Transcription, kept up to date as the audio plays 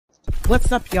What's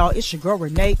up, y'all? It's your girl,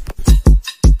 Renee.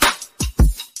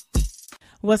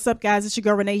 What's up, guys? It's your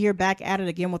girl, Renee here, back at it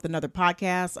again with another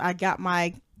podcast. I got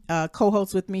my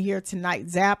co-host with me here tonight,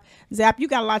 Zap. Zap, you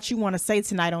got a lot you want to say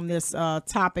tonight on this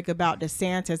topic about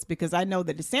Desantis, because I know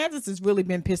that Desantis has really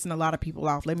been pissing a lot of people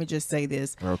off. Let me just say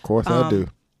this. Well, of course I do.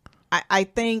 I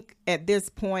think at this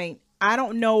point, I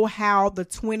don't know how the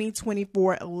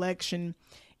 2024 election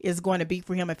is going to be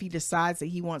for him if he decides that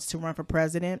he wants to run for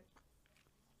president.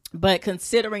 But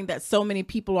considering that so many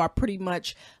people are pretty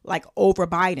much like over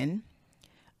Biden,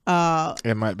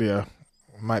 it might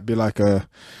be like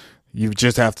you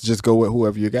just have to just go with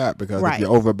whoever you got, because if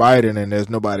you're over Biden and there's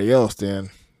nobody else,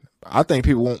 then I think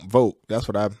people won't vote. That's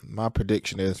what my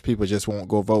prediction is. People just won't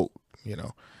go vote,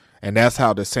 and that's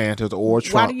how DeSantis or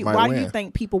Trump might win. Why do you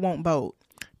think people won't vote?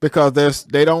 Because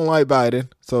they don't like Biden,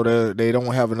 so they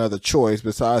don't have another choice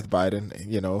besides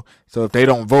Biden, So if they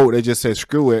don't vote, they just say,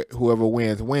 screw it, whoever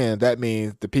wins. That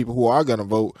means the people who are going to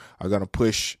vote are going to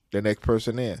push the next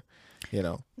person in,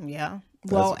 Yeah.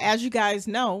 Well, as you guys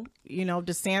know,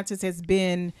 DeSantis has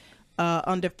been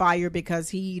under fire because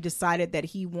he decided that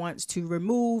he wants to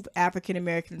remove African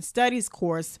American Studies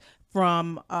course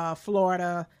from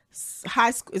Florida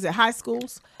high school. Is it high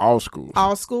schools? All schools.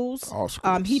 All schools. All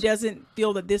schools. He doesn't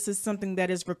feel that this is something that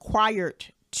is required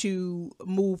to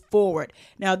move forward.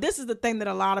 Now, this is the thing that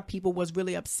a lot of people was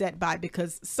really upset by,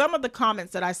 because some of the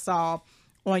comments that I saw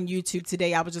on YouTube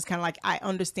today, I was just kind of like, I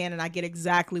understand and I get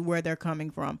exactly where they're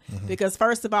coming from. Mm-hmm. Because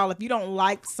first of all, if you don't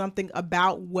like something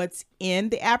about what's in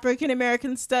the African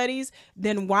American studies,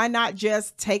 then why not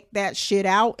just take that shit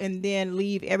out and then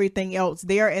leave everything else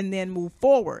there and then move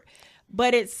forward?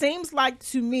 But it seems like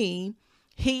to me,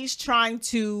 he's trying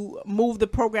to move the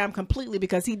program completely,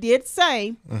 because he did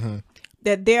say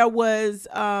that there was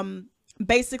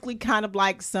basically kind of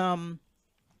like some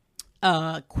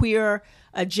queer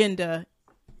agenda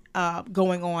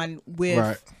going on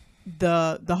with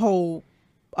the whole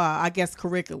I guess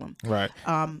curriculum. Right.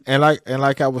 And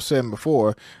like I was saying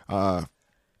before,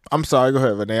 I'm sorry, go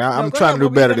ahead, Renee. I'm trying to do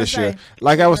better this year.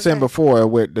 Like I was saying before,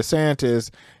 with DeSantis,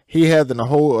 he has the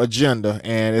whole agenda,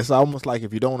 and it's almost like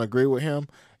if you don't agree with him,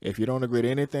 if you don't agree to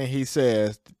anything he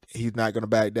says, he's not going to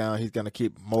back down. He's going to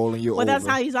keep molding you over. Well, that's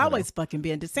how he's always fucking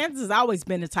been. DeSantis has always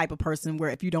been the type of person where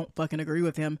if you don't fucking agree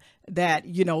with him, that,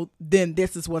 then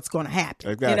this is what's going to happen.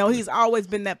 Exactly. He's always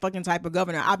been that fucking type of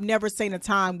governor. I've never seen a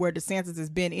time where DeSantis has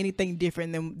been anything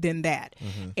different than that.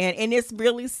 Mm-hmm. And it's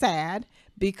really sad,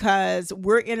 because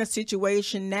we're in a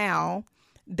situation now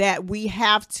that we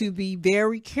have to be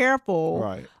very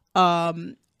careful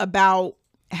about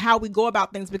how we go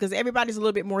about things, because everybody's a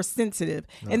little bit more sensitive.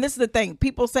 Right. And this is the thing.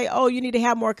 People say, oh, you need to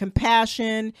have more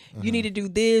compassion. Mm-hmm. You need to do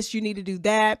this. You need to do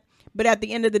that. But at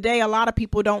the end of the day, a lot of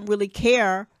people don't really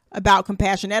care about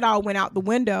compassion. That all went out the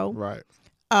window. Right.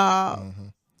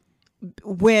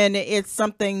 When it's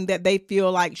something that they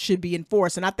feel like should be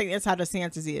enforced. And I think that's how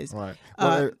DeSantis is. Right.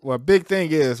 Well, big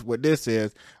thing is what this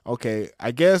is, okay,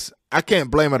 I guess I can't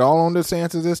blame it all on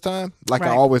DeSantis this time. Like I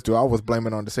always do. I always blame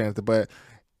it on DeSantis. But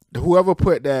whoever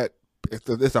put that,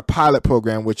 it's a pilot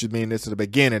program, which means this is the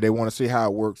beginning. They want to see how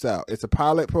it works out. It's a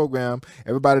pilot program.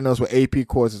 Everybody knows what AP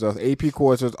courses are. AP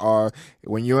courses are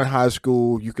when you're in high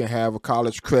school, you can have a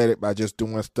college credit by just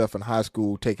doing stuff in high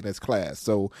school, taking this class.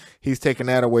 So he's taking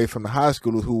that away from the high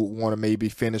schoolers who want to maybe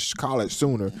finish college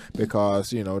sooner,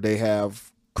 because, they have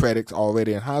credits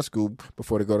already in high school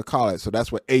before they go to college. So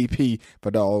that's what AP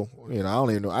for the I don't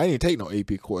even know. I didn't take no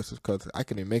AP courses because I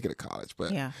couldn't even make it to college.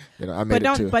 But I made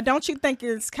it too. But don't you think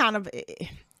it's kind of,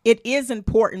 it is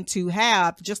important to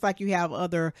have, just like you have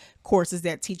other courses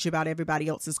that teach about everybody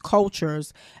else's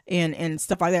cultures and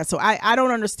stuff like that. So I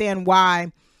don't understand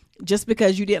why, just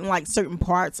because you didn't like certain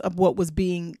parts of what was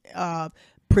being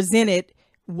presented,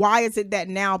 why is it that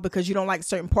now, because you don't like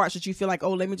certain parts, that you feel like,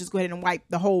 oh, let me just go ahead and wipe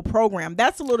the whole program?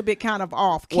 That's a little bit kind of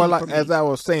off key. Well, as I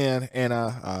was saying, and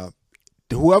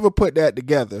whoever put that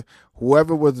together,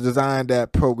 whoever was designed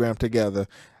that program together,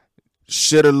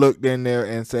 should have looked in there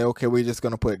and said, okay, we're just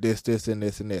going to put this, and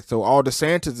this, and this. So all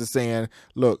DeSantis is saying,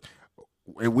 look,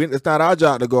 it's not our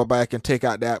job to go back and take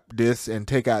out this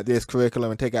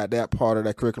curriculum and take out that part of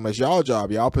that curriculum. It's y'all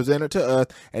job. Y'all present it to us,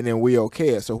 and then we okay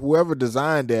it. So whoever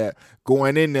designed that,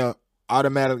 going in there,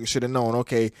 automatically should have known,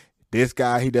 okay, this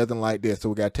guy, he doesn't like this, so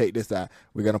we got to take this out.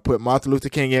 We're going to put Martin Luther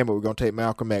King in, but we're going to take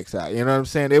Malcolm X out. You know what I'm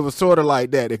saying? It was sort of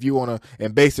like that, if you want to,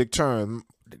 in basic terms.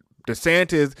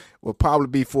 DeSantis will probably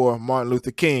be for Martin Luther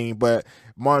King, but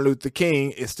Martin Luther King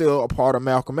is still a part of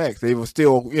Malcolm X. They were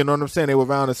still, you know what I'm saying? They were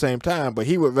around the same time, but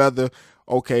he would rather,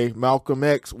 okay, Malcolm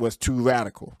X was too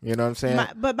radical. You know what I'm saying?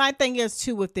 But my thing is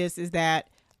too with this is that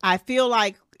I feel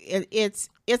like it's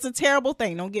It's a terrible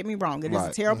thing. Don't get me wrong. It is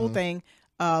a terrible thing.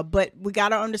 But we got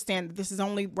to understand that this is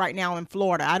only right now in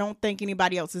Florida. I don't think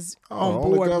anybody else is on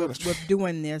board with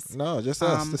doing this. No, just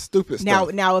us. The stupid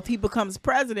stuff. Now, if he becomes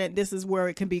president, this is where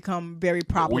it can become very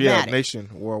problematic. We have nation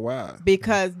worldwide.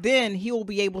 Because then he will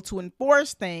be able to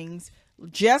enforce things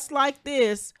just like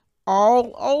this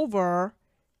all over.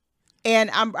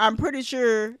 And I'm pretty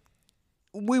sure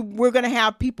we're going to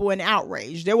have people in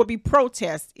outrage. There will be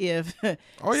protests if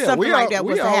something like that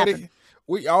was to happen.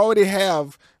 We already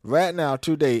have right now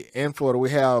today in Florida.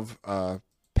 We have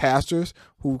pastors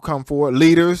who come forward,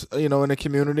 leaders, in the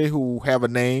community who have a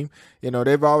name.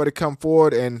 They've already come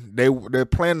forward, and they're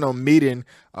planning on meeting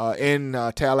in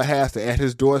Tallahassee at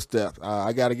his doorstep.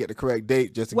 I got to get the correct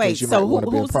date just in case you might want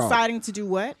to be a problem. Who's deciding to do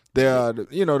what? They're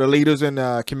the leaders in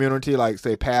the community, like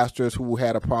say pastors who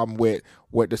had a problem with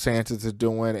what Desantis is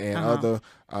doing, and other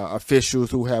officials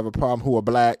who have a problem who are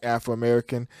Black, Afro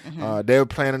American. They're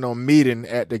planning on meeting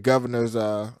at the governor's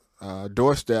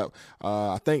doorstep.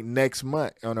 I think next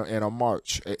month in a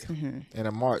March.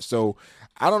 So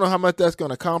I don't know how much that's going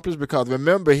to accomplish, because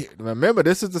remember,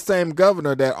 this is the same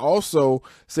governor that also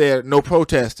said no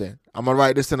protesting. I'm going to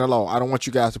write this in the law. I don't want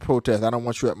you guys to protest. I don't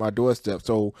want you at my doorstep.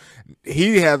 So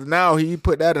he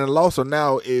put that in the law. So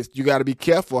now you got to be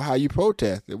careful how you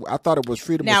protest. I thought it was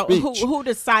freedom of speech. Now, who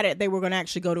decided they were going to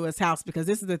actually go to his house? Because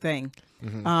this is the thing.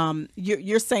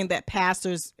 You're saying that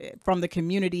pastors from the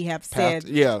community have said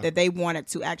that they wanted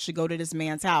to actually go to this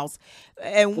man's house.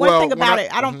 And one thing about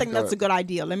it, I don't think that's a good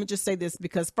idea. Let me just say this,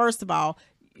 because first of all,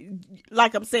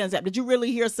 like I'm saying, Zap, did you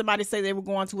really hear somebody say they were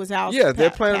going to his house? Yeah, they're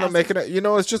planning on making it.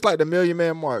 It's just like the Million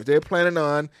Man March. They're planning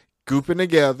on grouping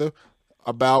together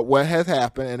about what has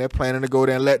happened, and they're planning to go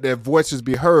there and let their voices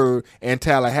be heard in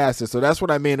Tallahassee. So that's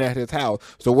what I mean at his house.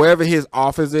 So wherever his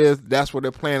office is, that's what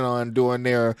they're planning on doing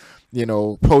there,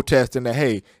 protesting that,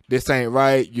 hey, this ain't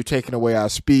right. You're taking away our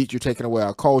speech. You're taking away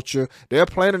our culture. They're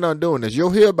planning on doing this. You'll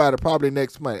hear about it probably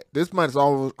next month. This month is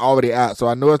already out, so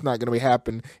I know it's not going to be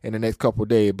happening in the next couple of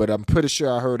days, but I'm pretty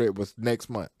sure I heard it was next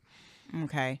month.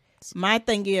 Okay. My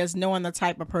thing is, knowing the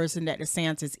type of person that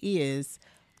DeSantis is,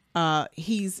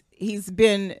 he's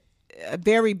been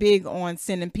very big on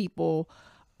sending people,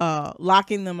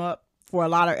 locking them up for a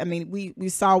lot of, we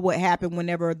saw what happened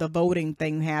whenever the voting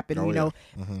thing happened.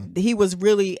 He was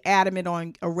really adamant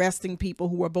on arresting people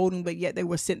who were voting, but yet they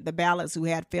were sent the ballots who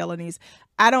had felonies.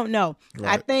 I don't know.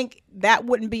 Right. I think that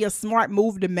wouldn't be a smart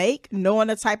move to make, knowing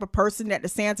the type of person that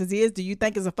DeSantis is. Do you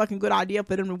think it's a fucking good idea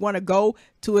for them to want to go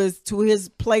to his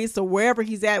place or wherever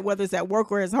he's at, whether it's at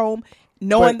work or his home,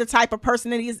 knowing the type of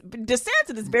person that he is?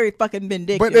 DeSantis is very fucking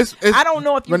vindictive. But I don't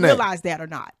know if you realize that or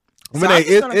not. So I'm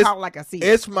just gonna call it like I see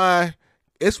it.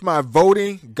 It's my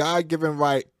voting, God-given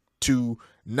right to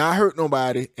not hurt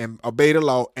nobody and obey the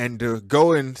law, and to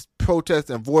go and protest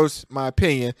and voice my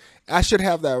opinion. I should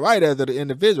have that right as an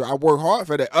individual. I work hard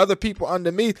for that. Other people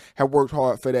under me have worked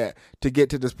hard for that, to get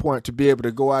to this point, to be able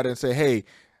to go out and say, hey,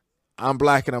 I'm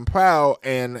Black and I'm proud,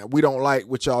 and we don't like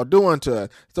what y'all doing to us.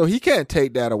 So he can't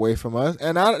take that away from us.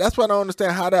 And that's why I don't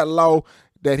understand how that law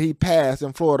that he passed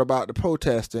in Florida about the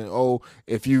protesting,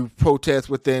 if you protest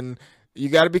within, you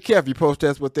got to be careful. You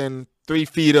protest within 3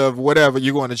 feet of whatever,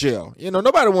 you're going to jail.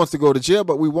 Nobody wants to go to jail,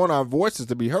 but we want our voices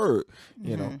to be heard.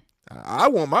 I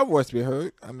want my voice to be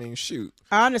heard. Shoot.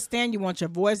 I understand you want your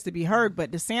voice to be heard, but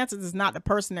DeSantis is not the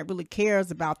person that really cares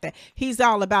about that. He's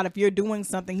all about, if you're doing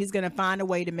something, he's going to find a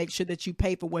way to make sure that you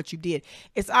pay for what you did.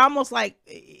 It's almost like,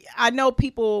 I know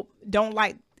people don't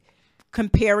like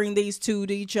comparing these two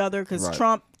to each other, because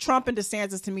Trump and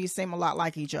DeSantis to me seem a lot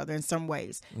like each other in some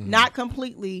ways. Not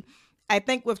completely. I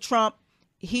think with Trump,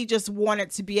 he just wanted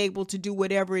to be able to do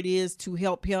whatever it is to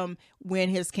help him win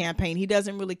his campaign. He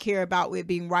doesn't really care about it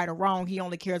being right or wrong. He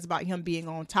only cares about him being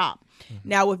on top.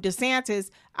 Now with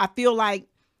DeSantis, I feel like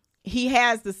he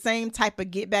has the same type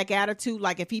of get back attitude.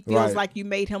 Like if he feels like you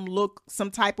made him look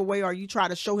some type of way, or you try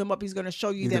to show him up, he's going to show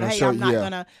you that, hey, I'm not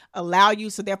going to allow you.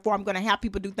 So therefore I'm going to have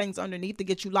people do things underneath to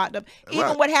get you locked up.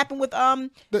 Even what happened with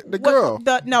the girl,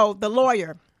 the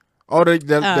lawyer. Oh,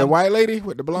 the white lady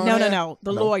with the blonde hair? No.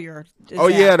 The lawyer.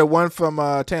 Yeah, the one from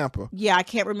Tampa. Yeah, I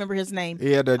can't remember his name.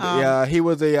 Yeah, he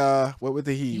was a what was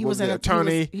he? He was an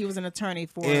attorney. He was an attorney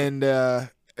for, and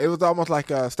it was almost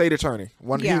like a state attorney.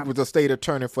 He was a state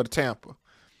attorney for the Tampa,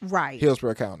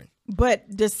 Hillsborough County. But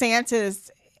DeSantis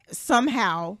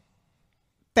somehow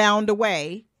found a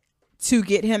way to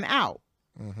get him out.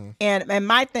 And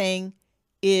my thing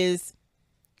is,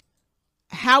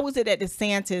 how is it that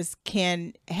DeSantis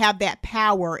can have that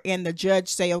power and the judge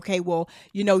say, okay, well,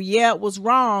 it was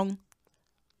wrong,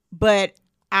 but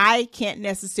I can't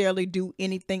necessarily do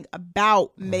anything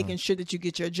about making sure that you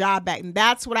get your job back. And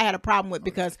that's what I had a problem with,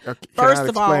 because first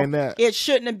of all, it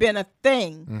shouldn't have been a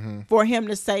thing for him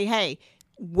to say, hey,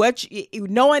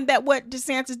 knowing that what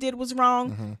DeSantis did was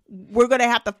wrong, we're going to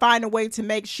have to find a way to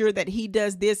make sure that he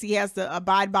does this. He has to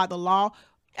abide by the law.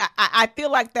 I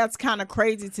feel like that's kind of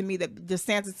crazy to me, that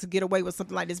DeSantis to get away with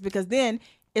something like this, because then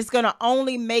it's going to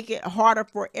only make it harder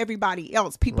for everybody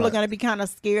else. People are going to be kind of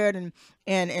scared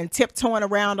and tiptoeing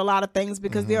around a lot of things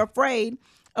because they're afraid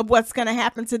of what's going to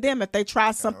happen to them if they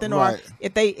try something or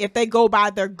if they go by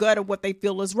their gut of what they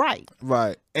feel is right.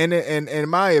 Right. And in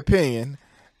my opinion,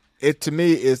 to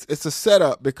me it's a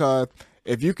setup, because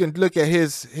if you can look at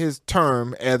his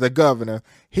term as a governor,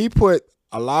 he put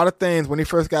a lot of things when he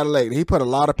first got elected. He put a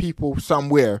lot of people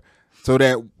somewhere so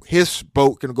that his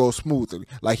vote can go smoothly.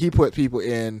 Like he put people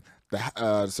in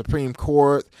the Supreme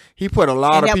Court. He put a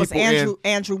lot of people in. That was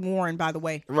Andrew Warren, by the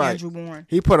way. Right. Andrew Warren.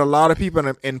 He put a lot of people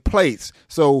in place.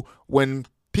 So when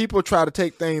people try to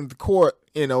take things to court,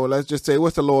 let's just say,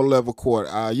 what's the lower level court?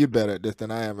 You better at this than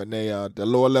I am, Renee. The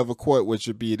lower level court, which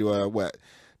would be what?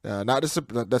 Not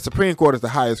the Supreme Court is the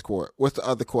highest court. What's the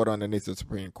other court underneath the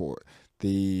Supreme Court?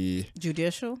 The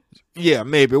judicial? Yeah,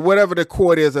 maybe. Whatever the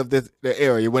court is of the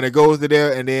area. When it goes to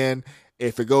there, and then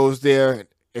if it goes there,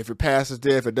 if it passes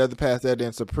there, if it doesn't pass there,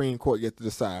 then Supreme Court gets to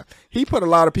decide. He put a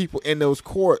lot of people in those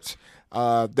courts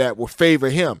that will favor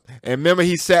him. And remember,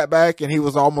 he sat back and he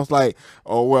was almost like,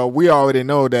 oh, well, we already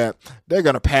know that they're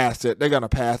going to pass it. They're going to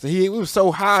pass it. He was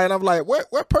so high, and I'm like,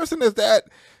 what person is that?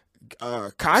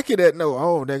 Cocky that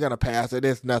they're gonna pass it.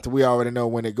 It's nothing. We already know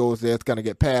when it goes there, it's gonna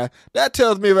get passed. That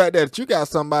tells me right there that you got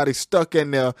somebody stuck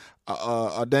in there,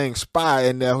 a dang spy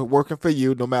in there working for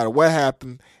you. No matter what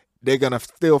happened, they're gonna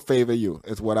still favor you.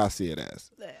 Is what I see it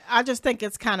as. I just think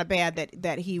it's kind of bad that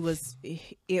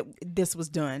this was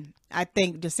done. I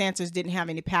think DeSantis didn't have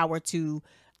any power to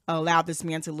allow this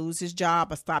man to lose his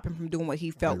job or stop him from doing what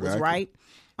he felt was right.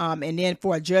 And then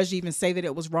for a judge to even say that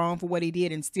it was wrong for what he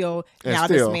did, and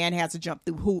this man has to jump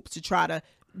through hoops to try to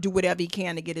do whatever he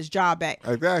can to get his job back.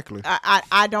 Exactly.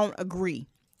 I don't agree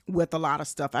with a lot of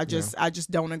stuff. I just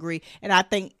don't agree. And I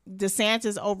think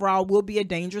DeSantis overall will be a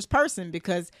dangerous person,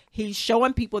 because he's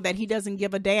showing people that he doesn't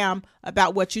give a damn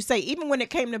about what you say. Even when it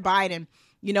came to Biden,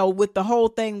 with the whole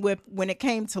thing when it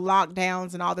came to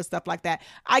lockdowns and all this stuff like that.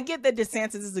 I get that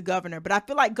DeSantis is a governor, but I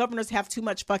feel like governors have too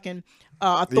much fucking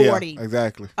authority. Yeah,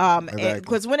 exactly.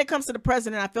 Because when it comes to the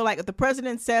president, I feel like if the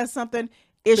president says something,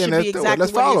 it should be exactly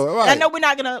Let's follow it. Right. I know we're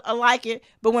not going to like it,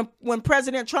 but when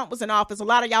President Trump was in office, a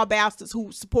lot of y'all bastards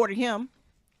who supported him,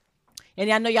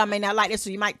 and I know y'all may not like this,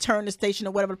 so you might turn the station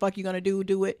or whatever the fuck you're going to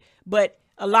do it. But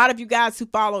a lot of you guys who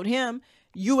followed him,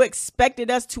 you expected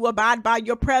us to abide by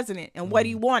your president and what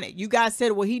he wanted. You guys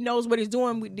said, well, he knows what he's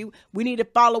doing. We need to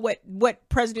follow what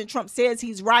President Trump says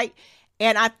he's right.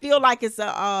 And I feel like it's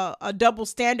a double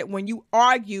standard when you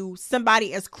argue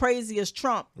somebody as crazy as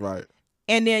Trump. Right.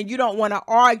 And then you don't want to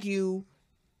argue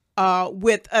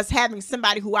with us having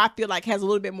somebody who I feel like has a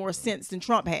little bit more sense than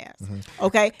Trump has.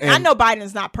 Okay. And I know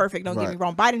Biden's not perfect. Don't get me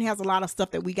wrong. Biden has a lot of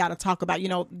stuff that we got to talk about.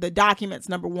 The documents,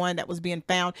 number one, that was being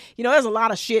found. There's a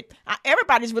lot of shit.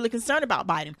 Everybody's really concerned about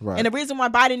Biden. Right. And the reason why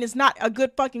Biden is not a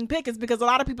good fucking pick is because a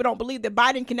lot of people don't believe that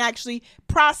Biden can actually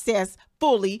process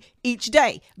fully each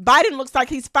day. Biden looks like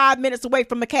he's 5 minutes away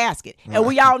from a casket. And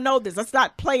we all know this. Let's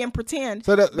not play and pretend.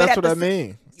 So that's what I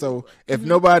mean. So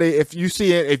if you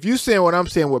seeing what I'm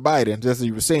seeing with Biden, just as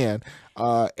you were saying,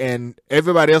 and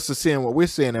everybody else is seeing what we're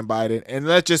seeing in Biden, and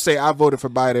let's just say I voted for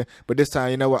Biden, but this time,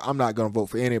 you know what, I'm not going to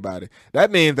vote for anybody. That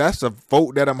means that's a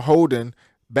vote that I'm holding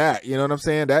back. You know what I'm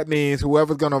saying? That means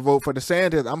whoever's going to vote for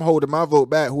DeSantis, I'm holding my vote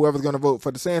back. Whoever's going to vote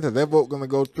for DeSantis, their vote going to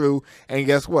go through, and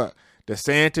guess what?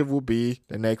 DeSantis will be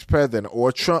the next president,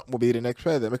 or Trump will be the next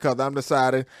president, because I'm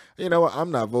deciding, you know what,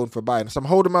 I'm not voting for Biden. So I'm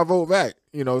holding my vote back.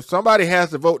 Somebody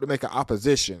has to vote to make an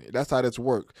opposition. That's how this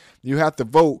works. You have to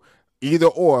vote either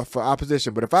or for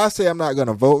opposition. But if I say I'm not going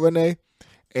to vote, Renee,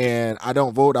 and I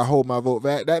don't vote, I hold my vote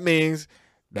back, that means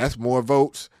that's more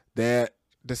votes that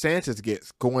DeSantis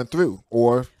gets going through,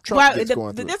 or Trump gets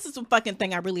going through. This is the fucking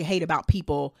thing I really hate about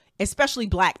people, especially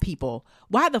black people.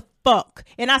 Why the fuck?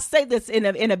 And I say this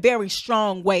in a very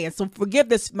strong way, and so forgive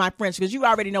this, my friends, because you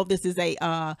already know this is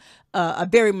a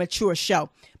very mature show.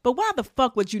 But why the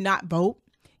fuck would you not vote?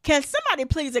 Can somebody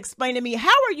please explain to me, how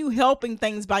are you helping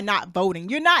things by not voting?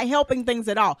 You're not helping things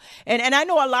at all. And I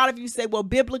know a lot of you say, well,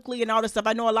 biblically and all this stuff,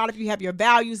 I know a lot of you have your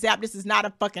values out. This is not a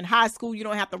fucking high school. You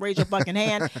don't have to raise your fucking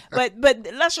hand. But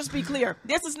let's just be clear.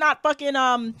 This is not fucking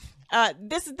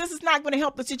this is not going to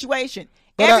help the situation.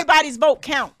 But Everybody's vote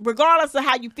count, regardless of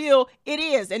how you feel. It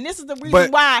is, and this is the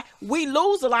reason why we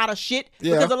lose a lot of shit.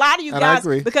 Because a lot of you guys,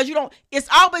 because you don't. It's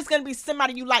always going to be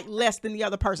somebody you like less than the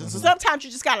other person. So sometimes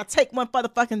you just got to take one for the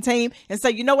fucking team and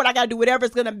say, you know what, I got to do whatever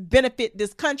is going to benefit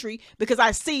this country, because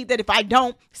I see that if I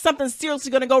don't, something's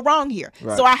seriously going to go wrong here.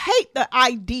 Right. So I hate the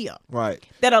idea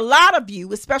that a lot of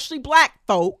you, especially black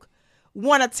folk,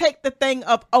 want to take the thing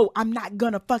of, oh, I'm not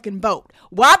going to fucking vote.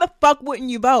 Why the fuck wouldn't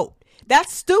you vote?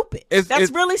 That's stupid.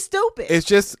 That's really stupid. It's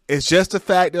just the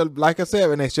fact that, like I said,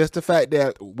 and it's just the fact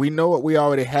that we know what we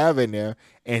already have in there,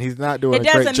 and he's not doing a great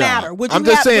job. It doesn't matter. Would you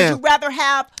rather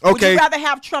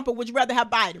have Trump or would you rather have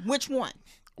Biden? Which one?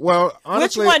 Well,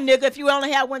 honestly, which one, nigga? If you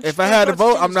only had one, if I had to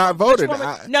vote, I'm not voting.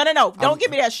 No. Don't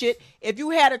give me that shit. If you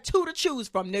had a two to choose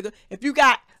from, nigga, if you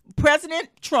got President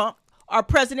Trump or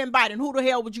President Biden, who the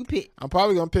hell would you pick? I'm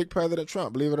probably gonna pick President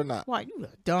Trump. Believe it or not. Why, you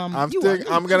dumb? I'm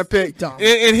gonna pick. Dumb.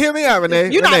 And hear me out,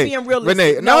 Renee. You're not being realistic.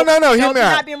 Renee, no. Hear me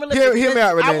out. Not being realistic. Hear me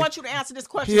out, Renee. I want you to answer this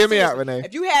question. Hear me out, Renee.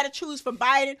 If you had to choose from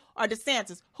Biden or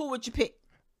DeSantis, who would you pick?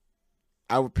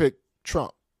 I would pick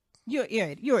Trump. You're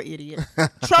an idiot.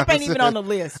 Trump ain't even on the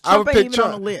list. I would pick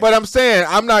Trump. But I'm saying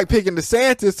I'm not picking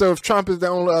DeSantis. So if Trump is the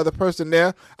only other person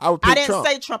there, I would pick Trump. I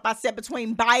didn't say Trump. I said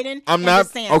between Biden and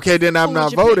DeSantis. Okay, then I'm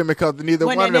not voting because neither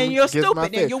one of them you're gets stupid. my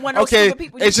Then you're one of those stupid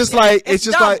people. It's just like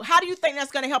how do you think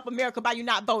that's going to help America by you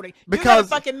not voting? Because you're going to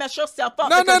fucking mess yourself up.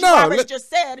 No. You already just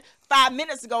said 5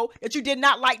 minutes ago that you did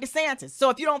not like DeSantis.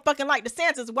 So if you don't fucking like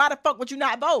DeSantis, why the fuck would you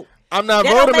not vote? I'm not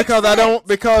voting because I don't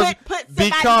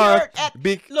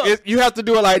you have to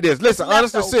do it like this. Listen,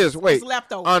 honestly, sis, wait.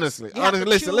 Honestly,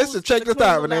 listen, check this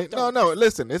out, Renee. No,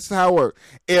 listen, this is how it works.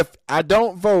 If I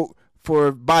don't vote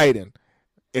for Biden,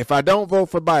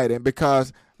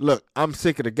 because look, I'm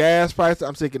sick of the gas prices,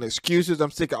 I'm sick of excuses,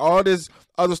 I'm sick of all this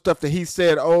other stuff that he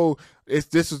said, oh,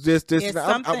 this.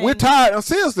 We're tired.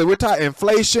 Seriously, we're tired.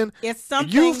 Inflation. It's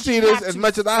something you see this as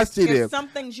much as I see this. It's some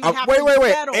things you have to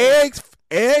settle.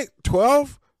 Eggs,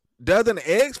 12 dozen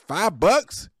eggs,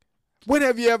 $5. When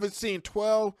have you ever seen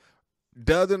 12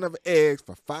 dozen of eggs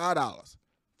for $5?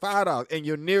 $5 in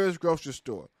your nearest grocery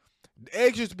store. The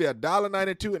eggs used to be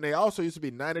 $1.92, and they also used to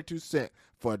be 92 cents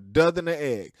for a dozen of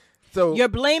eggs. So you're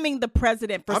blaming the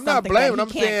president for something. I'm not blaming. I'm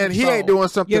saying he ain't doing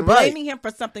something right. You're blaming him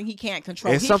for something he can't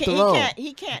control. It's something wrong.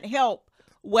 He can't help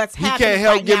what's happening. He can't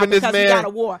help right giving now this man. We got a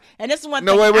war, and this is one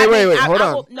thing. No, wait. Hold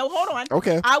on. Hold on.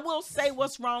 Okay. I will say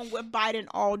what's wrong with Biden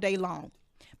all day long,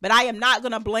 but I am not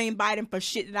gonna blame Biden for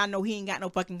shit that I know he ain't got no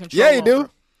fucking control. Yeah, you do.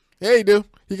 Yeah, you do.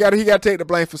 He got to take the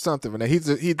blame for something. He's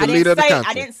the leader of the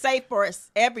country. I didn't say for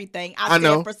everything. I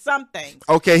said for some things.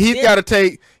 Okay, he's got to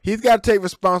take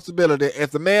responsibility.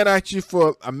 If the man asks you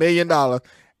for $1 million,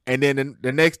 and then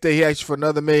the next day he asks you for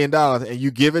another $1 million, and you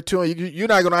give it to him, you're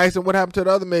not going to ask him what happened to the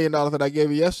other $1 million that I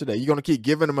gave you yesterday. You're going to keep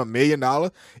giving him $1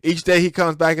 million each day. He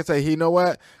comes back and say, "You know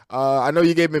what? I know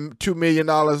you gave me $2 million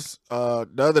the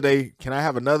other day. Can I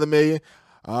have another $1 million?"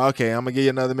 Okay, I'm gonna give you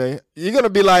another $1 million. You're gonna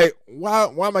be like, why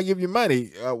am I giving you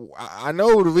money? I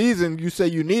know the reason you say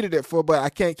you needed it for, but I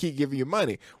can't keep giving you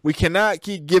money. We cannot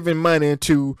keep giving money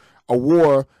into a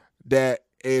war that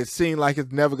it seems like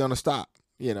it's never gonna stop.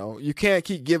 You can't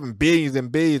keep giving billions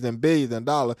and billions and billions of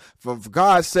dollars. For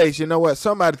God's sakes, you know what?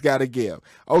 Somebody's got to give.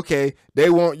 Okay, they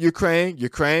want Ukraine.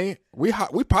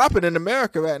 We popping in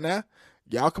America right now.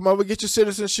 Y'all come over, get your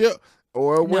citizenship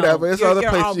or whatever. It's other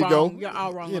places you go. You're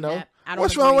all wrong.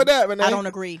 What's wrong with that, Renee? I don't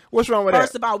agree. What's wrong with that?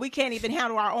 First of all, we can't even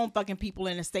handle our own fucking people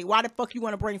in the state. Why the fuck you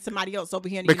want to bring somebody else over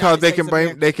here? In the because United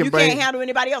States you can't handle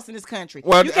anybody else in this country.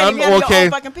 Well, you can't even handle your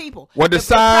own fucking people. Well, the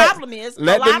problem is a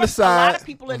lot of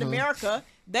people in America,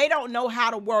 they don't know how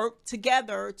to work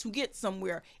together to get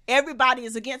somewhere. Everybody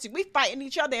is against it. We fighting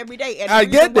each other every day. And I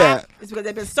get that. It's because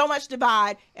there's been so much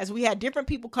divide as we had different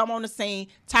people come on the scene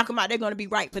talking about they're going to be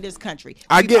right for this country.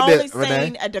 We've only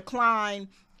seen a decline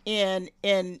in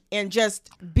just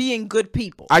being good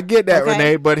people. I get that, okay?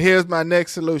 Renee, but here's my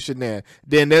next solution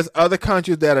then there's other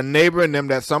countries that are neighboring them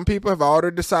that some people have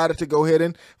already decided to go ahead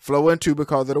and flow into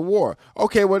because of the war.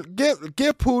 Okay, well, give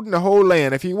Putin the whole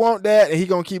land. If he want that and he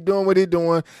gonna keep doing what he's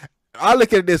doing, I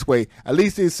look at it this way. At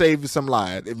least he saved some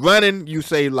lives. If running, you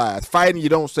save lives. Fighting, you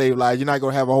don't save lives. You're not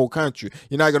going to have a whole country.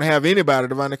 You're not going to have anybody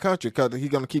to run the country because he's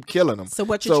going to keep killing them. So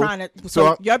what you're trying to...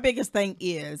 So your biggest thing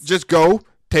is... Just go,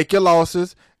 take your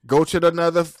losses, go to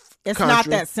another It's country. not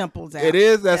that simple, Zach. It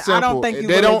is that simple. I don't think you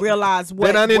really realize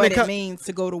what it means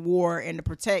to go to war and to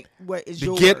protect what is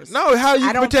yours. How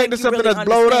you protect something that's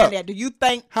blown up? That. Do you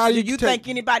think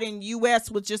anybody in the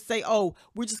U.S. would just say, "Oh,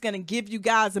 we're just going to give you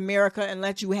guys America and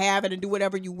let you have it and do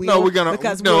whatever you will"? No, we're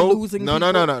losing. No.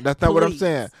 That's not what I'm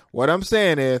saying. What I'm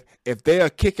saying is, if they are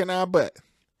kicking our butt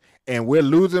and we're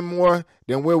losing more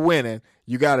than we're winning,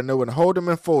 you got to know when to hold them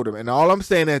and fold them. And all I'm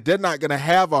saying is, they're not going to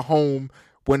have a home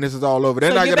when this is all over.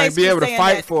 They're not going to be able to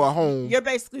fight for a home. You're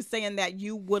basically saying that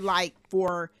you would like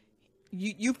for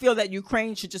you feel that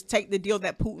Ukraine should just take the deal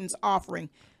that Putin's offering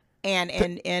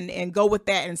and go with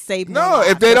that and save more lives.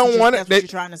 If they don't want it, that's what you're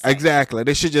trying to say. Exactly.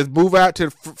 They should just move out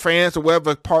to France or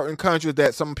whatever part in countries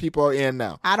that some people are in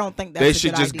now. I don't think that's they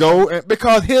should just go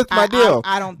because here's my deal.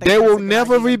 I don't think they will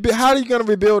never rebuild. How are you going to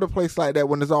rebuild a place like that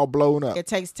when it's all blown up? It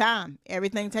takes time.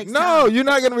 Everything takes time. No, you're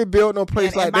not going to rebuild no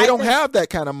place like that. They don't have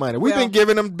that kind of money. We've been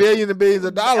giving them billions and billions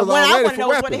of dollars already. I want to know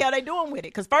what the hell they doing with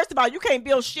it. Because first of all, you can't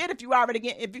build shit if you already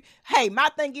get. Hey, my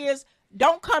thing is,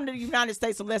 don't come to the United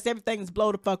States unless everything's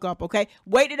blow the fuck up, okay?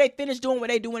 Wait till they finish doing what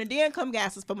they doing and then come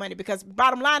gas us for money. Because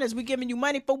bottom line is, we giving you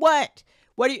money for what?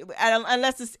 What do you,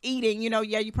 unless it's eating, you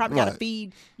probably got to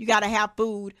feed, you got to have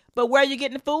food. But where are you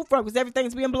getting the food from? Because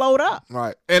everything's being blowed up.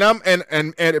 Right. And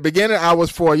and at the beginning I was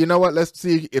for, you know what, let's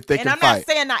see if they can fight. And I'm not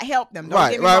saying not help them.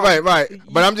 Right.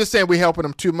 But I'm just saying we helping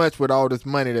them too much with all this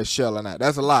money that's shelling out.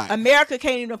 That's a lot. America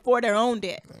can't even afford their own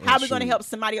debt. How are we going to help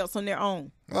somebody else on their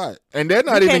own? Right. And they're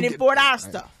not even can't afford our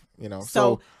stuff.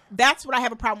 So that's what I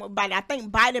have a problem with Biden. I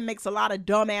think Biden makes a lot of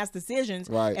dumbass decisions.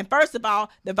 Right. And first of all,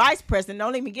 the vice president,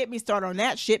 don't even get me started on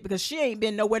that shit because she ain't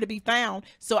been nowhere to be found.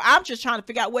 So I'm just trying to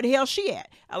figure out where the hell she at.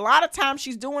 A lot of times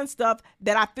she's doing stuff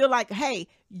that I feel like, hey,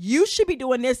 you should be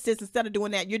doing this, sis, instead of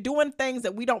doing that. You're doing things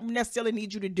that we don't necessarily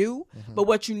need you to do. Mm-hmm. But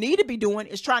what you need to be doing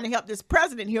is trying to help this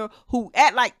president here who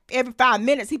at like every 5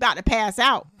 minutes he about to pass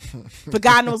out for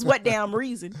God knows what damn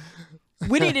reason.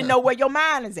 We need to know where your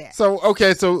mind is at. So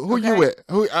who you with?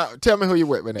 Tell me who you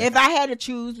with, If I had to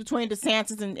choose between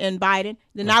DeSantis and Biden,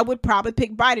 then I would probably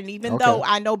pick Biden, even though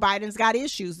I know Biden's got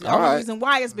issues. The only reason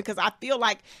why is because I feel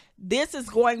like this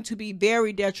is going to be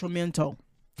very detrimental.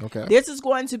 Okay. This is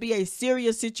going to be a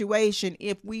serious situation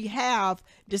if we have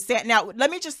DeSantis. Now,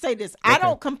 let me just say this. Okay. I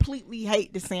don't completely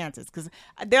hate DeSantis because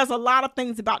there's a lot of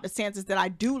things about DeSantis that I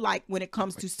do like when it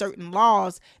comes to certain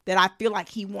laws that I feel like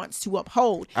he wants to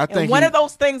uphold. And one of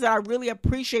those things that I really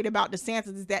appreciate about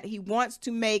DeSantis is that he wants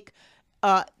to make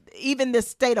even the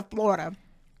state of Florida,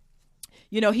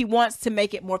 he wants to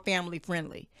make it more family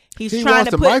friendly. He's trying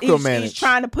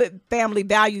to put family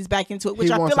values back into it,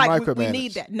 which I feel like we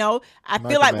need that. No, I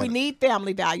feel like we need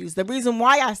family values. The reason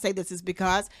why I say this is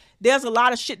because there's a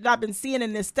lot of shit that I've been seeing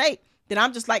in this state that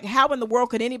I'm just like, how in the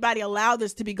world could anybody allow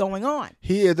this to be going on?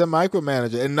 He is a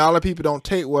micromanager, and a lot of people don't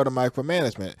take word of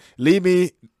micromanagement. Leave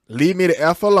me the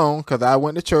F alone, because I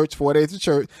went to church, 4 days of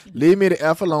church. Leave me the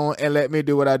F alone and let me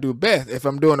do what I do best. If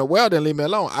I'm doing it well, then leave me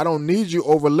alone. I don't need you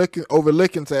overlooking,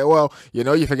 say, well,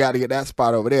 you forgot to get that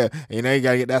spot over there. You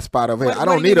got to get that spot over here. I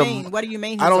don't need a. What do you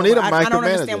mean? I don't need a micromanager. I don't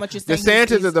understand what you're saying.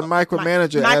 DeSantis is a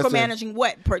micromanager. Micromanaging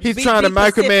what? He's trying to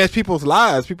micromanage people's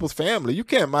lives, people's family. You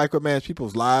can't micromanage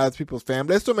people's lives, people's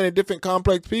family. There's so many different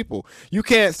complex people. You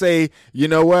can't say, you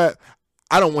know what?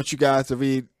 I don't want you guys to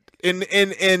read. In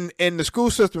the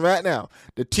school system right now,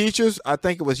 the teachers, I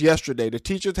think it was yesterday, the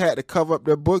teachers had to cover up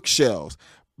their bookshelves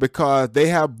because they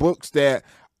have books that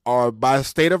are by the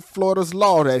state of Florida's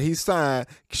law that he signed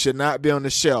should not be on the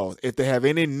shelves. If they have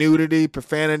any nudity,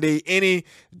 profanity, any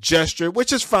gesture,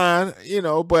 which is fine,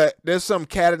 but there's some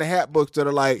cat in the hat books that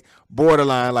are like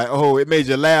borderline, like, oh, it made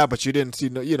you laugh, but you didn't see,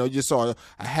 you just saw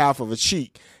a half of a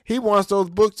cheek. He wants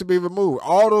those books to be removed,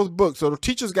 all those books. So the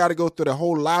teachers got to go through the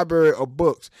whole library of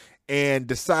books and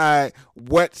decide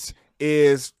what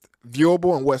is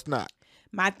viewable and what's not.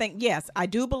 My thing, yes, I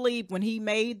do believe when he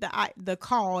made the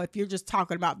call, if you're just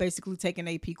talking about basically taking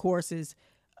AP courses,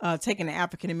 taking the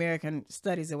African American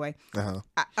studies away.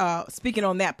 Speaking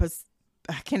on that,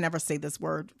 I can never say this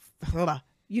word.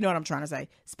 You know what I'm trying to say.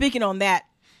 Speaking on that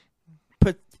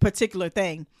particular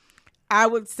thing, I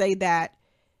would say that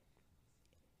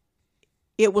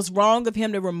it was wrong of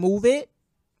him to remove it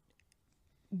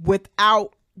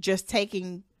without just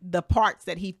taking the parts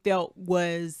that he felt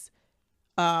was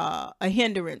a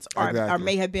hindrance or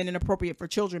may have been inappropriate for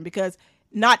children, because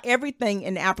not everything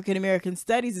in African American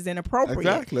studies is inappropriate.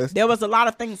 Exactly. There was a lot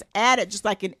of things added, just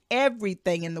like in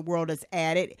everything in the world is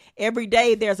added. Every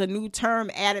day there's a new term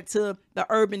added to the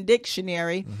Urban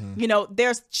Dictionary. Mm-hmm.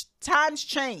 There's times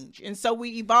change, and so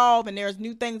we evolve, and there's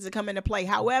new things that come into play.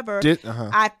 However,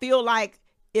 I feel like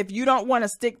if you don't want to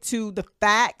stick to the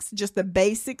facts, just the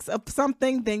basics of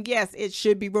something, then yes, it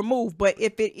should be removed. But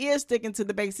if it is sticking to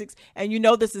the basics and you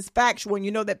know this is factual and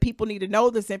you know that people need to know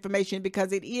this information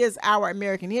because it is our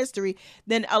American history,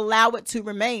 then allow it to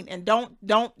remain, and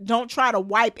don't try to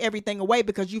wipe everything away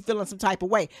because you feel in some type of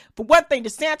way. For one thing,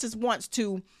 DeSantis wants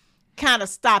to kind of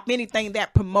stop anything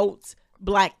that promotes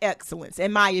Black excellence,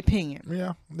 in my opinion.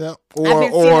 Yeah. I've been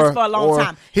seeing this for a long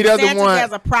time. He doesn't DeSantis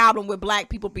has a problem with Black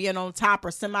people being on top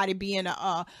or somebody being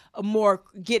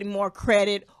getting more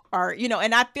credit, or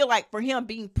and I feel like for him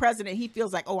being president, he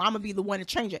feels like, oh, I'm gonna be the one to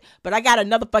change it. But I got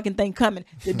another fucking thing coming.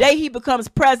 The day he becomes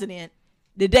president,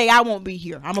 the day I won't be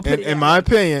here. I'm gonna put it in my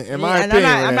opinion.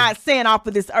 I'm not saying off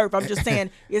of this earth. I'm just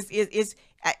saying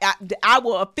I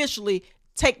will officially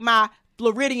take my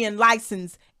Floridian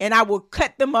license and I will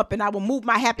cut them up and I will move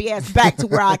my happy ass back to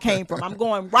where I came from. I'm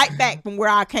going right back from where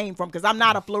I came from because I'm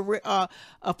not a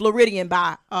Floridian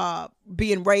by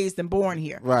being raised and born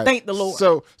here. Right. Thank the Lord.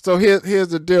 So here's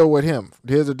the deal with him.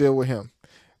 He's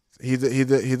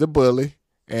a bully,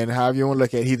 and however you want to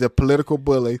look at it, he's a political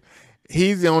bully.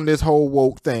 He's on this whole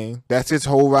woke thing. That's his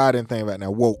whole riding thing right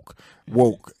now. Woke.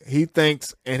 He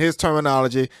thinks, in his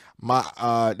terminology,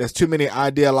 there's too many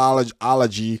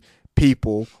ideology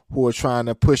people who are trying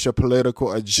to push a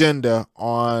political agenda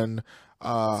on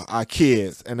our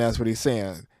kids, and that's what he's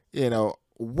saying.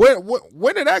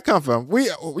 Where did that come from?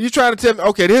 You trying to tell me?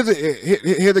 Okay,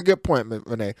 here's a good point,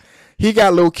 Renee. He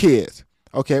got little kids.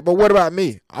 Okay, but what about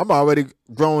me? I'm already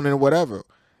grown and whatever.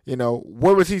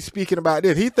 What was he speaking about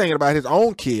this? He's thinking about his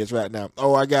own kids right now.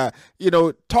 Oh, I got,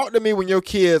 talk to me when your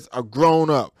kids are grown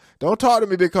up. Don't talk to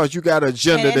me because you got an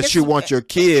agenda that you want your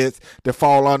kids to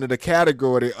fall under the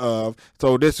category of.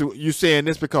 So you saying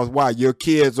this because why? Your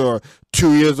kids are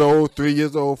 2 years old, 3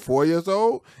 years old, 4 years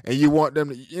old, and you want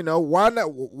them to, why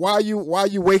not? Why are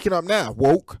you waking up now?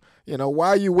 Woke. Why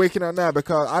are you waking up now?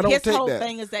 Because I don't take that. His whole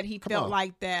thing is that he felt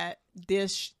like that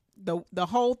the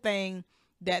whole thing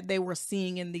that they were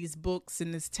seeing in these books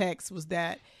and this text was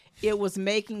that it was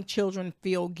making children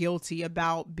feel guilty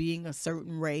about being a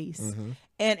certain race. Mm-hmm.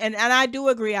 And I do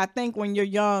agree. I think when you're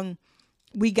young,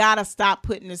 we got to stop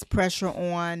putting this pressure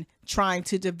on trying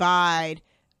to divide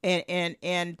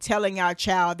and telling our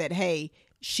child that, hey,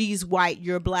 she's white,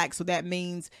 you're Black. So that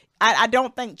means I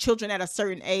don't think children at a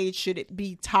certain age should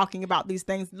be talking about these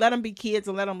things. Let them be kids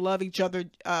and let them love each other,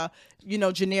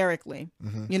 generically,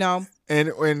 mm-hmm.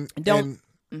 And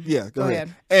yeah, go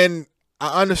ahead. And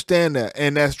I understand that,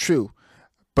 and that's true.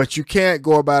 But you can't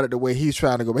go about it the way he's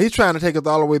trying to go. But he's trying to take us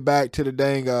all the way back to the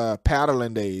dang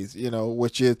paddling days,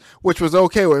 which was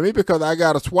okay with me because I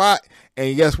got a SWAT,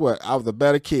 and guess what? I was a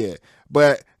better kid.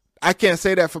 But I can't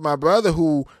say that for my brother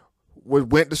who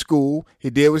went to school. He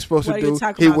did what he was supposed to do. What are you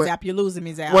talking about, Zap? You're losing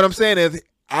me, Zap. What I'm saying is,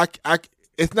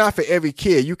 it's not for every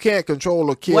kid. You can't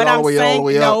control a kid all the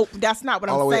way up. No, that's not what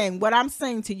I'm saying. What I'm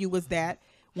saying to you was that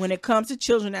when it comes to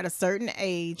children at a certain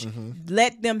age, mm-hmm.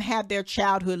 let them have their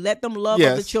childhood. Let them love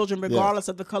other children regardless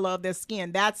of the color of their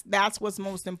skin. That's what's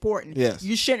most important. Yes.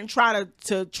 You shouldn't try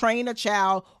to train a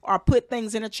child or put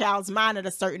things in a child's mind at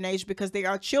a certain age because they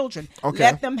are children. Okay.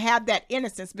 Let them have that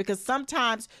innocence because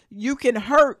sometimes you can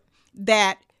hurt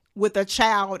that with a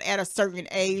child at a certain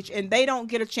age and they don't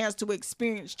get a chance to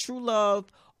experience true love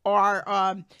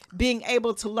or being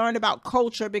able to learn about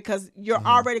culture because you're mm-hmm.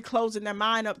 already closing their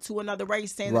mind up to another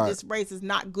race, saying that this race is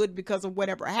not good because of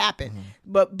whatever happened.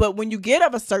 Mm-hmm. But when you get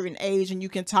of a certain age and you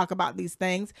can talk about these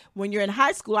things, when you're in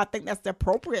high school, I think that's the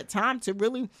appropriate time to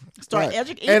really start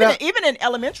educating. Even in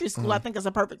elementary school, mm-hmm. I think it's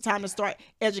a perfect time to start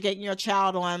educating your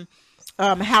child on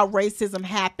how racism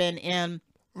happened and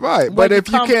right, but if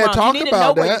you can't talk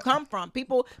about that, where you come from.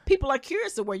 People are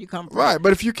curious of where you come from. Right,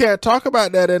 but if you can't talk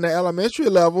about that in the elementary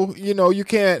level, you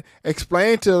can't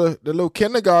explain to the little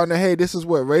kindergartner, hey, this is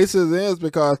what racism is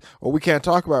because, we can't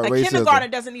talk about racism. Kindergarten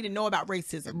doesn't need to know about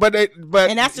racism. But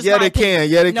and that's just they can.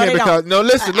 Yeah, they can because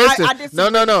listen.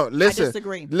 No. Listen. I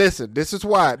disagree. Listen, this is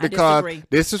why because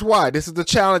this is the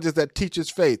challenges that teachers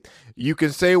face. You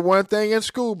can say one thing in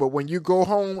school, but when you go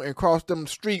home and cross them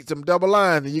streets, them double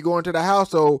lines, and you go into the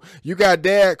household, you got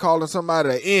dad calling somebody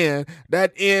the N.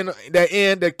 That N,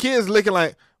 the kids looking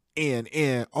like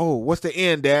N. Oh, what's the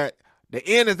N, Dad? The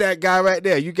N is that guy right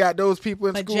there. You got those people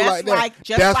in school like that.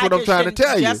 That's what I'm trying to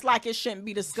tell you. Just like it shouldn't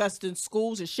be discussed in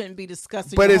schools, it shouldn't be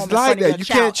discussed in your home. But it's like that. You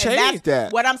can't change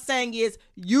that. What I'm saying is,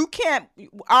 you can't.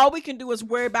 All we can do is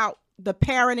worry about the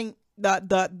parenting,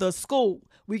 the school.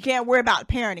 We can't worry about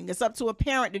parenting. It's up to a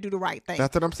parent to do the right thing.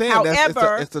 That's what I'm saying.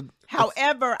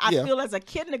 However, I feel as a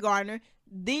kindergartner,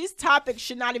 these topics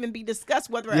should not even be discussed,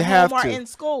 whether You at have home or to. in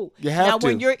school. You have now, to.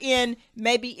 when you're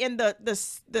maybe in the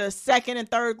second and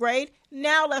third grade,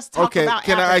 now let's talk about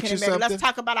can I ask African you American. Let's something?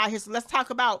 talk about our history. Let's talk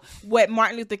about what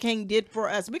Martin Luther King did for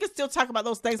us. We can still talk about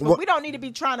those things, but we don't need to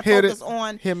be trying to focus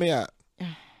on. Hear me out.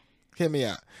 Hear me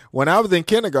out. When I was in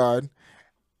kindergarten,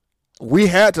 we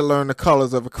had to learn the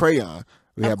colors of a crayon.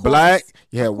 We had black,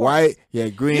 you had white, you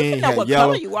had green, you can know had what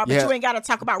yellow. color you are, but you ain't got to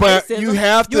talk about but racism. You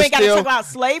have to you ain't got to still, talk about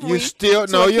slavery. You still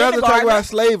no. You have to talk about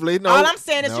slavery. No, all I'm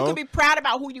saying is you can be proud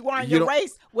about who you are in your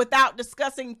race without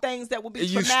discussing things that will be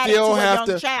traumatic to a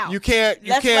young child. You can't.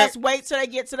 Let's wait till they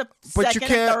get to the second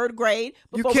and third grade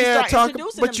before we start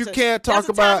introducing them. But you can't talk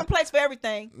about. There's a time and place for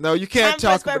everything. No, you can't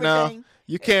talk about now.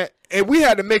 You can't. And we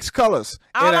had to mix colors.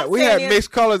 We had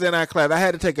mixed colors in our class. I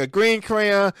had to take a green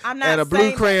crayon and a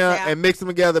blue crayon and mix them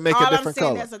together, make a different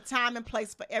color. There's a time and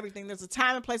place for everything. There's a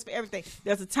time and place for everything.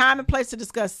 There's a time and place to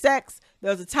discuss sex.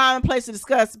 There's a time and place to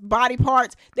discuss body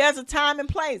parts. There's a time and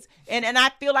place. And I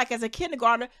feel like as a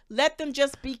kindergartner, let them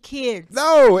just be kids.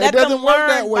 No, it doesn't work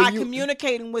that way. By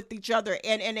communicating with each other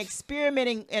and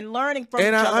experimenting and learning from each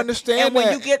other. And I understand and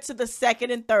when you get to the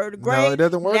second and third grade, no, it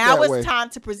doesn't work that way. Now it's time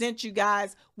to present you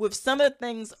guys with some of the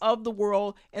things of the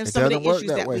world and some of the issues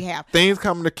that we have. Things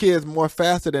come to kids more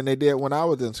faster than they did when I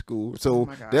was in school. So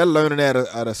they're learning at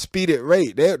a speeded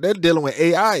rate. They're dealing with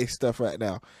AI stuff right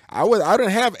now. I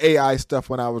didn't have AI stuff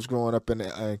when I was growing up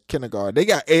in kindergarten. They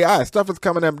got AI stuff is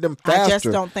coming at them faster. I just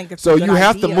don't think it's so. A good You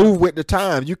have idea. to move with the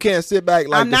times. You can't sit back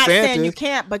like I'm not Desantis. saying you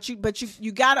can't, but you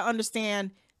got to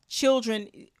understand, children.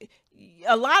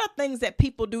 A lot of things that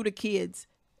people do to kids,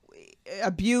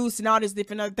 abuse and all these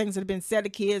different other things that have been said to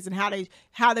kids and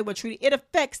how they were treated, it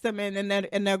affects them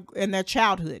in their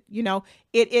childhood. You know,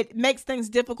 it makes things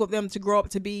difficult for them to grow up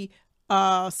to be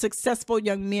successful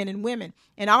young men and women.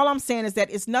 And all I'm saying is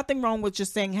that it's nothing wrong with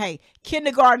just saying, hey,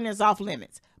 kindergarten is off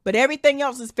limits, but everything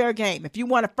else is fair game. If you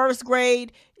want a first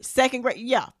grade, second grade,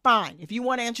 yeah, fine. If you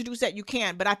want to introduce that, you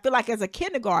can. But I feel like as a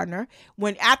kindergartner,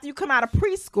 after you come out of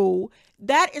preschool,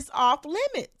 that is off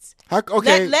limits.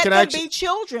 Okay, let them be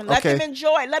children. Let them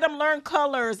enjoy. Let them learn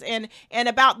colors and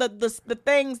about the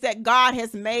things that God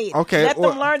has made. Okay, let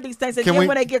them learn these things. And then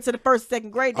when they get to the first,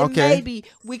 second grade, then maybe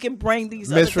we can bring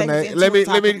these other things into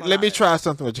let me try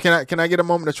something with you. Can I get a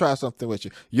moment to try something with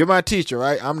you? You're my teacher,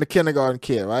 right? I'm the kindergarten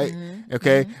kid, right? Mm-hmm.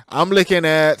 Okay. Mm-hmm. I'm looking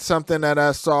at something that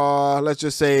I saw, let's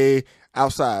just say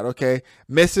outside, okay?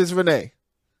 Miss Renee.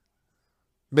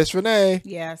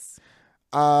 Yes.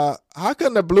 How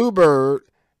come the bluebird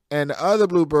and the other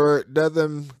bluebird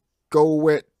doesn't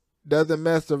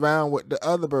mess around with the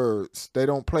other birds? They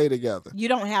don't play together. You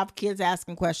don't have kids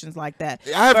asking questions like that.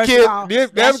 I have kids.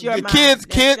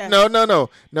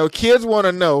 No. Kids want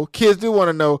to know. Kids do want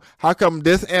to know how come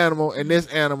this animal and this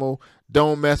animal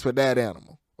don't mess with that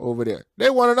animal over there. They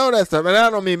want to know that stuff, and I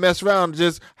don't mean mess around.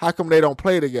 Just how come they don't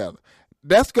play together?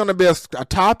 That's going to be a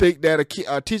topic that a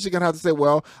teacher going to have to say,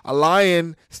 well, a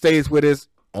lion stays with his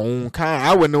own kind.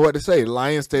 I wouldn't know what to say.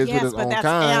 Lion stays with his own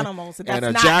kind. Animals. That's and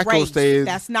a not jackal race. stays.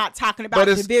 That's not talking about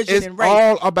division and race.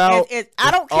 All about,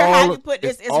 I don't care how you put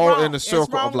this. It's all wrong. in the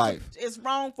circle of life. It's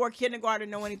wrong for a kindergarten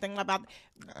to know anything about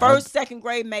first, second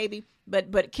grade maybe,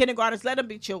 but kindergartners, let them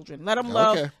be children. Let them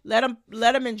love. Okay.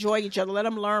 Let them enjoy each other. Let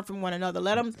them learn from one another.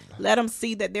 Let them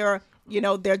see that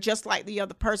they're just like the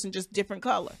other person, just different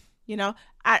color. You know,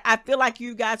 I feel like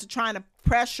you guys are trying to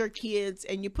pressure kids,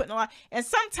 and you're putting a lot. And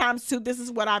sometimes too, this is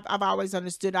what I've always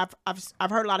understood. I've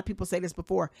heard a lot of people say this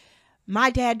before.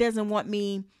 My dad doesn't want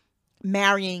me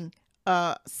marrying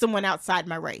someone outside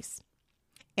my race.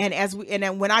 And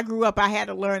then when I grew up, I had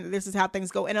to learn that this is how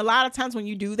things go. And a lot of times when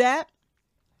you do that,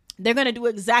 they're going to do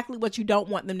exactly what you don't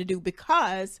want them to do,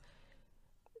 because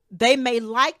they may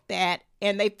like that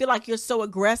and they feel like you're so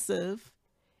aggressive.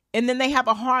 And then they have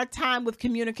a hard time with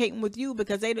communicating with you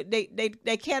because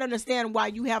they can't understand why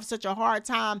you have such a hard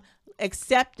time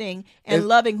accepting and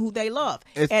loving who they love.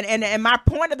 And my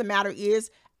point of the matter is,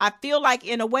 I feel like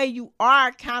in a way you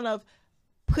are kind of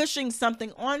pushing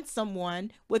something on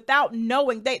someone without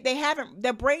knowing.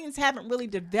 Their brains haven't really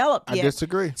developed yet. I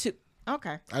disagree.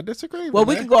 Okay. I disagree. Well,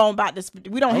 we can go on about this.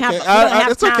 We don't have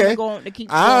time to go on to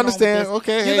keep. I understand.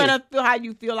 Okay. You're gonna feel how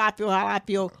you feel. I feel how I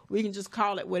feel. We can just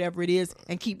call it whatever it is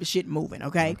and keep the shit moving.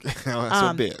 Okay.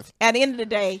 At the end of the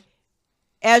day,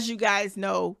 as you guys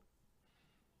know,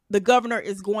 the governor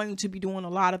is going to be doing a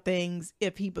lot of things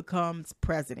if he becomes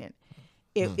president.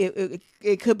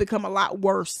 It could become a lot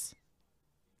worse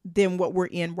than what we're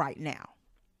in right now.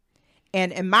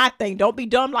 And my thing, don't be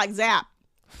dumb like Zap.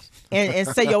 and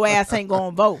say your ass ain't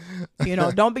gonna vote. You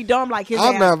know, don't be dumb like his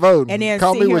ass. I'm not voting. And then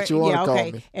Call sit me here, what you want to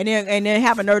call me. And then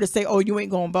have a nerve to say, "Oh, you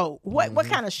ain't gonna vote." What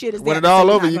kind of shit is When that? it's all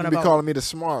you're over, not you gonna can be vote? calling me the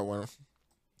smart one.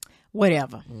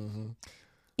 Whatever.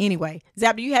 Anyway,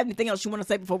 Zap, do you have anything else you want to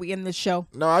say before we end this show?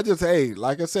 No, I just, hey,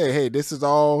 like I said, hey, this is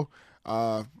all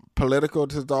political.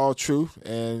 This is all truth,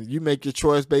 and you make your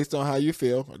choice based on how you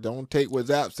feel. Don't take what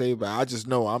Zap say, but I just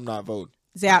know I'm not voting.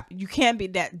 Zap, you can't be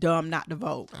that dumb not to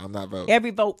vote. I'm not voting.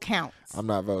 Every vote counts. I'm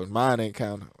not voting. Mine ain't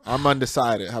counting. I'm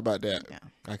undecided. How about that? Yeah.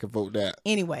 I can vote that.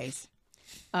 Anyways,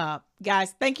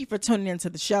 guys, thank you for tuning into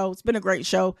the show. It's been a great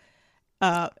show.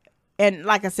 And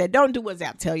like I said, don't do what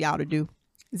Zap tell y'all to do.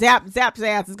 Zap's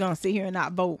ass is gonna sit here and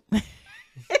not vote.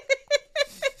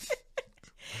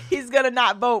 He's gonna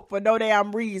not vote for no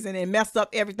damn reason and mess up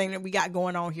everything that we got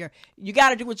going on here. You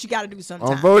got to do what you got to do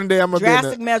sometimes. On voting day, I'm gonna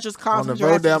drastic be measures cause on the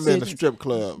drastic voting day. I'm in the decisions. strip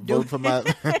club. Vote for my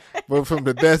vote from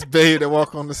the best babe that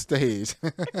walk on the stage.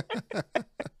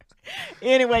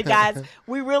 Anyway, guys,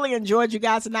 we really enjoyed you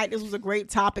guys tonight. This was a great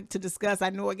topic to discuss. I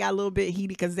know it got a little bit heated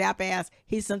because Zap ass,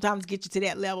 he sometimes gets you to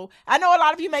that level. I know a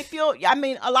lot of you may feel,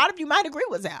 a lot of you might agree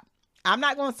with Zap. I'm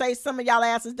not going to say some of y'all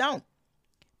asses don't,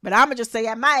 but I'm going to just say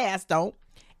that my ass don't.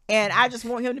 And I just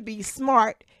want him to be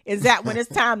smart. Is that when it's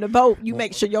time to vote, you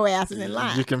make sure your ass is in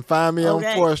line. You can find me on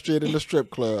 4th Street in the strip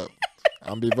club.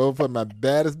 I'm be voting for my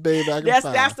baddest babe I can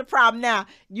find. That's the problem now.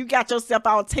 You got yourself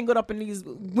all tangled up in these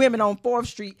women on 4th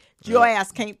Street. Your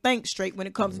ass can't think straight when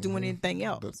it comes to doing anything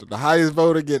else. The highest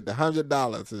voter get the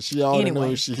 $100, and she already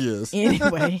knows who she is.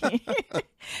 Anyway,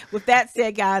 with that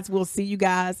said, guys, we'll see you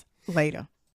guys later.